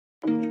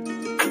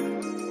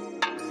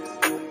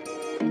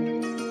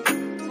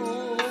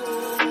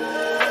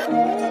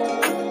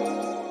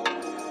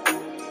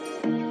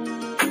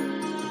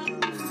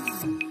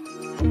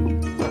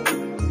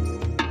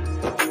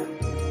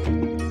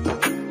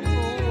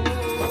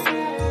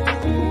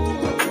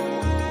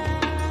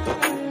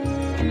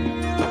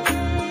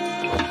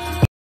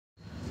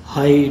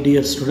Hi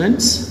dear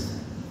students,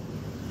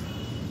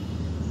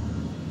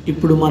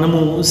 ఇప్పుడు మనము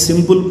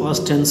simple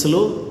past టెన్స్లో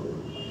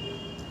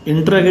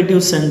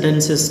interrogative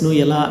సెంటెన్సెస్ను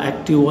ఎలా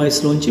యాక్టివ్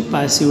వాయిస్లోంచి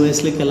ప్యాసివ్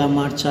వాయిస్లోకి ఎలా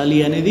మార్చాలి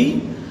అనేది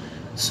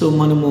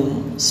మనము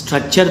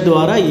స్ట్రక్చర్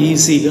ద్వారా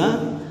ఈజీగా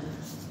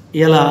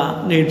ఎలా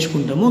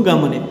నేర్చుకుంటామో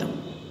గమనిద్దాం.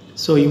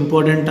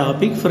 Important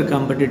topic for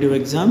competitive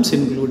exams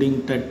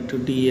including TET,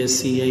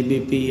 DSC,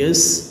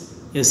 IBPS,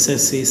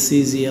 SSC,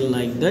 CGL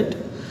like that.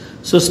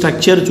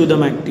 Structure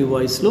చూద్దాం. యాక్టివ్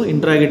వాయిస్లో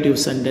ఇంటరాగేటివ్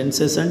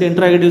సెంటెన్సెస్ అంటే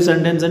ఇంటరాగేటివ్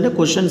సెంటెన్స్ అంటే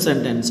question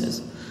sentences.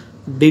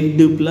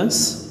 Did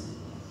plus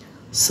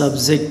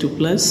subject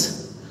plus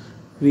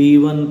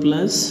V1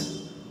 plus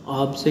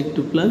object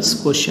plus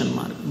question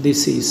mark.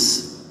 This is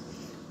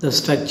the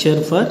structure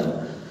for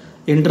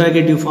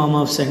interrogative form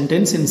of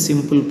sentence in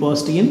simple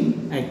past in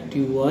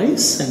active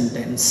voice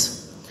sentence.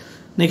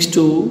 Next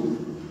to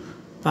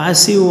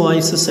passive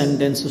voice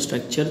sentence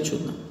structure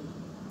చూద్దాం.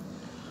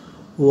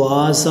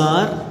 Was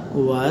or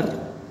were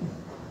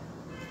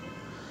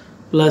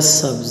plus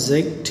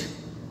subject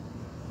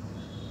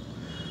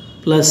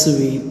plus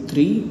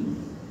V3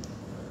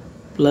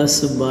 plus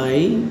by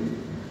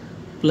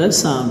plus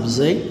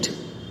object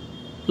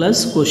plus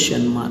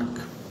question mark.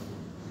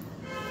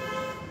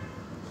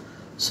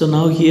 So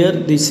now here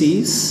this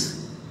is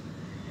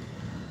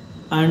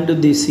and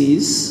this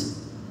is,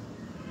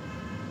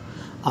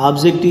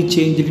 object is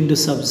changed into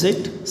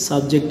subject,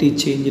 subject is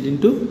changed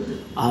into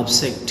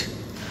object.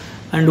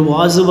 And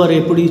was were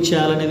ఎప్పుడు use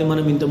చేయాలనేది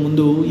మనం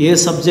ఇంతకుముందు ఏ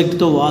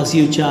సబ్జెక్ట్తో was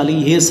use చేయాలి,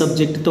 ఏ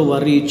సబ్జెక్ట్తో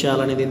వర్ use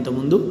చేయాలనేది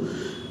ఇంతకుముందు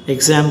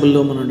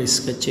ఎగ్జాంపుల్లో మనం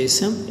discuss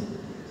చేసాం.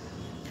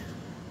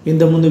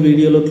 ఇంతకుముందు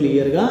వీడియోలో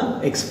క్లియర్గా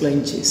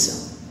ఎక్స్ప్లెయిన్ చేసాం.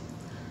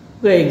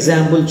 ఒక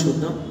ఎగ్జాంపుల్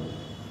చూద్దాం.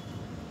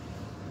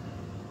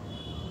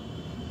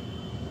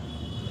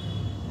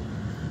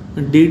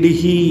 Did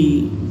he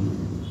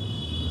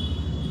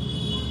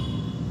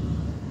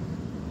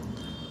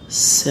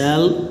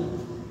cell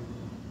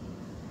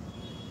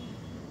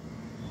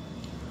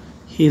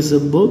his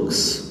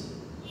books?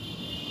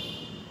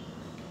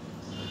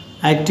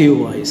 Active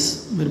voice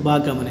మీరు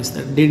బాగా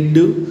గమనిస్తారు.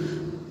 Did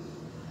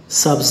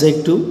subject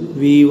to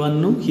V1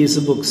 his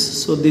books.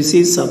 So this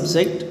is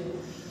subject,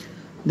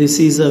 this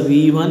is a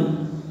V1,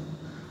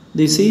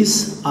 this is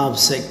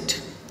object.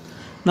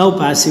 Now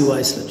passive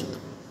voice lo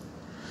chudam.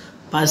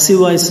 Passive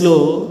voice lo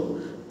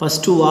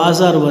first was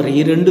or were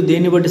ee rendu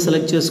deni batti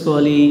select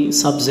chesukovali?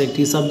 Subject.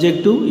 ee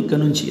subject ikkada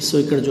nunchi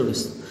ikkada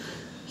చూడొచ్చు.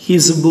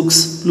 his books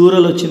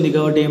plural వచ్చింది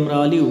కాబట్టి ఏం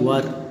రావాలి?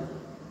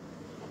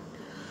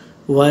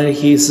 were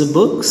his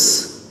books,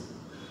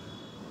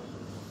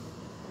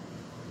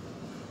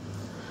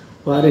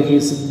 were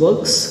his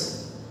books.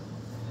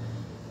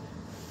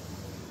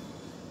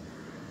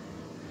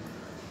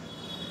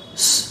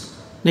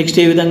 Next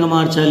ఏ విధంగా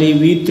మార్చాలి?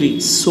 V3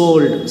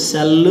 sold,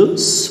 cell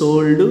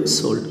sold,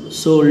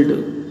 sold.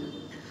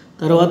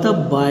 తర్వాత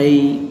by,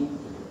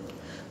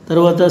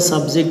 తర్వాత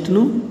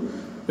సబ్జెక్ట్ను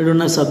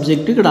ఇక్కడున్న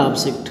సబ్జెక్ట్, ఇక్కడ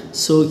object.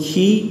 So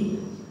he,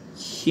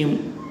 him.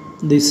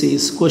 This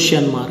is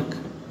question mark.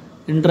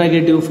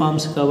 Interrogative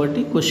forms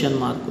కాబట్టి క్వశ్చన్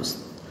మార్క్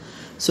వస్తుంది.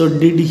 So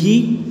did he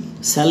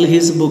cell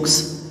his books?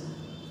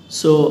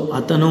 So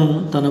అతను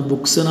తన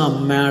బుక్స్ను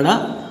అమ్మాడా?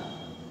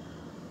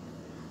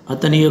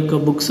 అతని యొక్క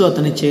బుక్స్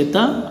అతని చేత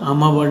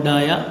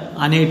అమ్మబడ్డాయా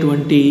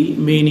అనేటువంటి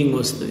మీనింగ్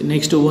వస్తుంది.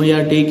 Next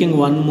we are taking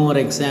one more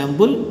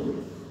example.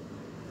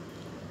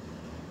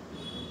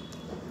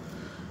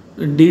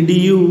 Did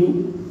you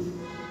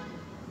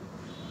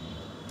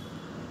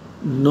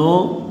know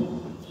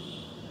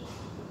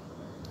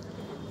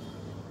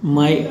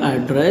my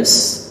address?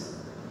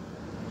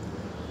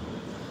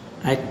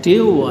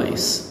 Active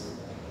voice.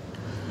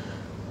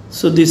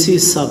 So this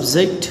is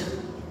subject,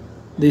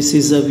 this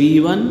is a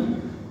V1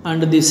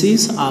 and this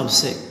is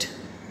object.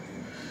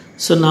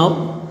 So now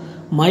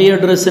my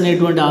address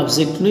అనేటువంటి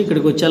ఆబ్జెక్ట్ను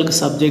ఇక్కడికి వచ్చాక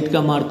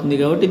సబ్జెక్ట్గా మారుతుంది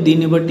కాబట్టి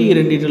దీన్ని బట్టి ఈ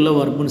రెండింటిలో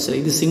వర్బ్ ఉంది.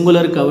 ఇది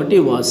సింగులర్ కాబట్టి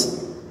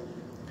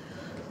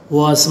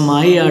was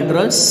my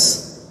address.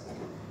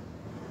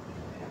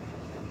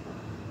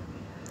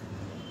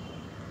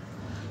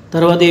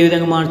 తర్వాత ఏ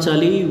విధంగా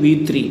మార్చాలి?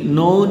 V3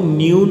 no,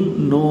 new,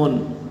 known.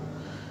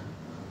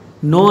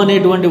 No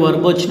అనేటువంటి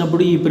వర్బ్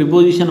వచ్చినప్పుడు ఈ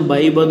ప్రిపోజిషన్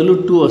బై బదులు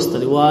టు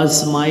వస్తుంది. వాజ్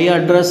మై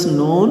అడ్రస్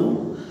నోన్,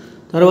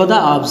 తర్వాత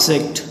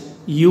ఆబ్జెక్ట్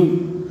యూ,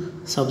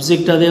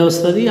 సబ్జెక్ట్ అదే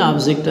వస్తుంది,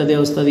 ఆబ్జెక్ట్ అదే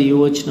వస్తుంది. యూ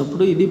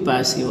వచ్చినప్పుడు ఇది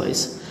ప్యాసివ్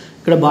వాయిస్.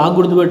 ఇక్కడ బాగా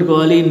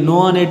గుర్తుపెట్టుకోవాలి, నో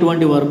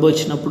అనేటువంటి వర్బ్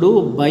వచ్చినప్పుడు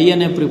బై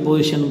అనే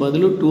ప్రిపోజిషన్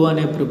బదులు టు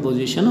అనే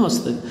ప్రిపోజిషన్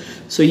వస్తుంది.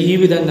 సో ఈ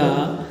విధంగా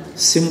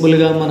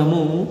సింపుల్గా మనము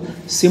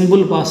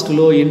సింపుల్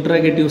పాస్ట్లో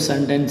ఇంటరాగేటివ్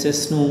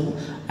సెంటెన్సెస్ను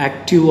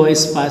యాక్టివ్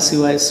వాయిస్, ప్యాసివ్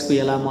వాయిస్కు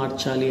ఎలా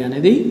మార్చాలి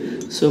అనేది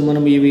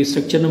మనం ఈ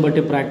స్ట్రక్చర్ని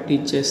బట్టి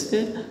ప్రాక్టీస్ చేస్తే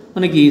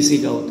మనకి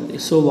ఈజీగా అవుతుంది.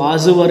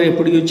 వాజ్ వర్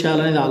ఎప్పుడు యూజ్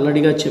చేయాలనేది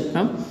ఆల్రెడీగా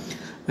చెప్పాం.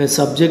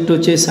 సబ్జెక్ట్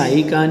వచ్చేసి ఐ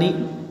కానీ,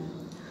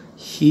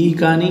 హీ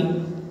కానీ,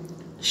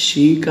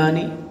 షీ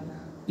కానీ,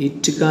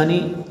 ఇట్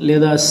కానీ,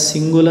 లేదా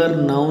సింగులర్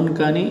నౌన్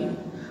కానీ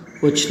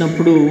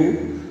వచ్చినప్పుడు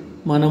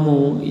మనము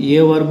ఏ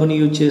వర్బ్ని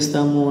యూజ్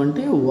చేస్తాము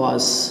అంటే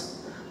వాస్.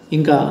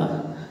 ఇంకా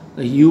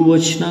యూ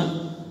వచ్చిన,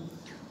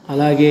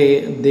 అలాగే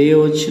దే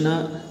వచ్చిన,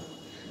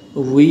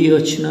 వి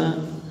వచ్చిన,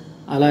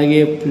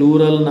 అలాగే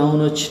ప్లూరల్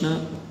నౌన్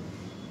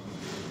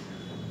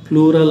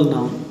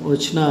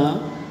వచ్చిన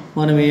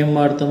మనం ఏం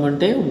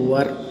వాడతామంటే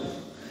వర్.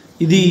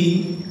 ఇది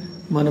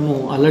మనము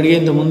ఆల్రెడీ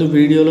ఇంతకుముందు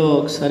వీడియోలో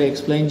ఒకసారి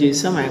ఎక్స్ప్లెయిన్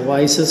చేసాం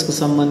వాయిసెస్కి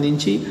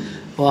సంబంధించి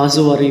వాజ్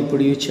వర్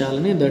ఇప్పుడు యూజ్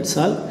చేయాలని. That's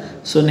all.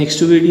 సో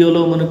నెక్స్ట్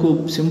వీడియోలో మనకు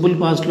సింపుల్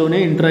పాస్ట్లోనే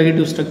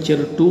ఇంటరాగేటివ్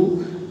స్ట్రక్చర్ 2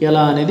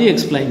 ఎలా అనేది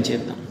ఎక్స్ప్లెయిన్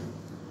చేద్దాం.